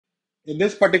In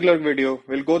this particular video,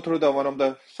 we'll go through the one of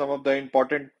the some of the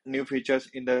important new features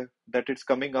in the that it's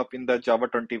coming up in the Java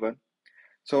 21.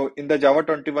 So in the Java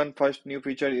 21, first new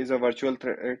feature is a virtual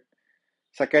thread.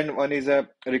 Second one is a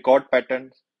record pattern.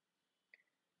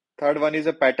 Third one is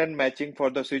a pattern matching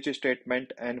for the switch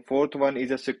statement, and fourth one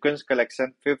is a sequence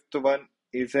collection. Fifth one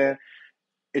is a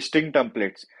string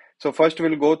templates. So first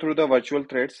we'll go through the virtual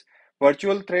threads.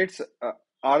 Virtual threads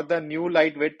are the new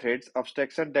lightweight threads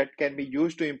abstraction that can be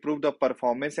used to improve the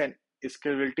performance and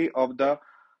scalability of the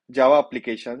Java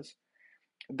applications.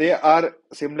 They are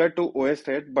similar to OS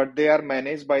thread, but they are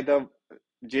managed by the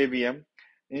JVM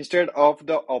instead of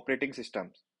the operating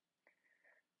systems.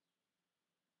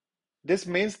 This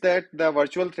means that the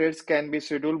virtual threads can be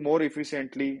scheduled more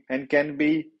efficiently and can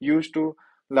be used to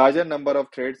larger number of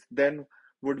threads than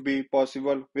would be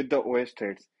possible with the OS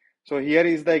threads. So here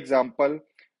is the example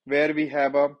where we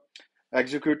have a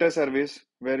executor service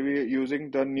where we are using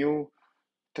the new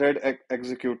thread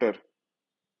executor.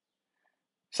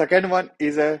 Second one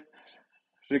is a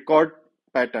record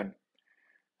pattern.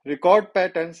 Record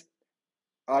patterns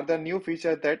are the new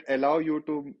feature that allow you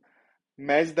to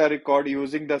match the record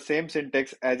using the same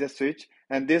syntax as a switch,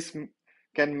 and this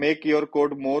can make your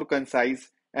code more concise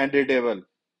and readable.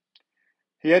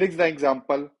 Here is the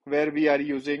example where we are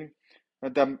using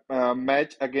the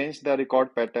match against the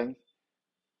record pattern.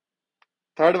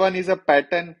 Third one is a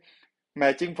pattern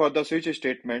matching for the switch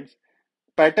statements.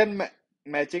 Pattern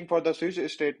matching for the switch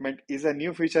statement is a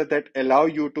new feature that allow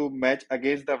you to match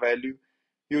against the value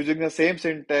using the same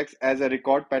syntax as a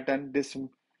record pattern. This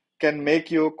can make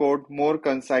your code more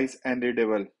concise and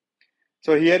readable.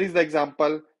 So here is the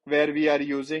example where we are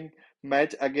using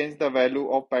match against the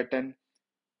value of pattern.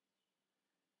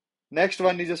 Next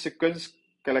one is a sequence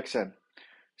collection.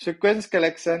 Sequence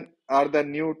collection are the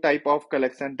new type of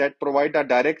collection that provide a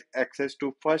direct access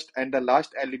to first and the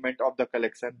last element of the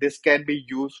collection. This can be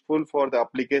useful for the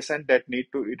application that need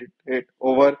to iterate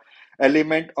over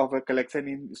element of a collection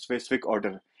in specific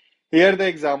order. Here the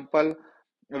example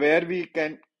where we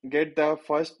can get the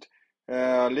first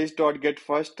list dot get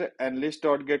first and list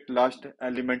dot get last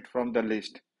element from the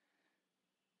list.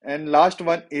 And last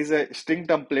one is a string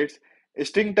templates.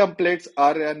 String templates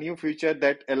are a new feature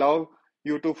that allow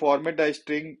you to format a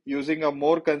string using a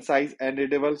more concise and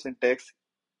readable syntax.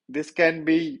 This can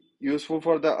be useful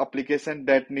for the application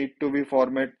that need to be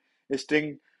format a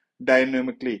string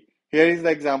dynamically. Here is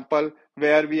the example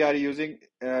where we are using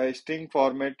string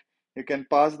format. You can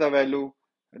pass the value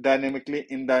dynamically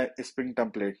in the string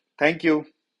template. Thank you.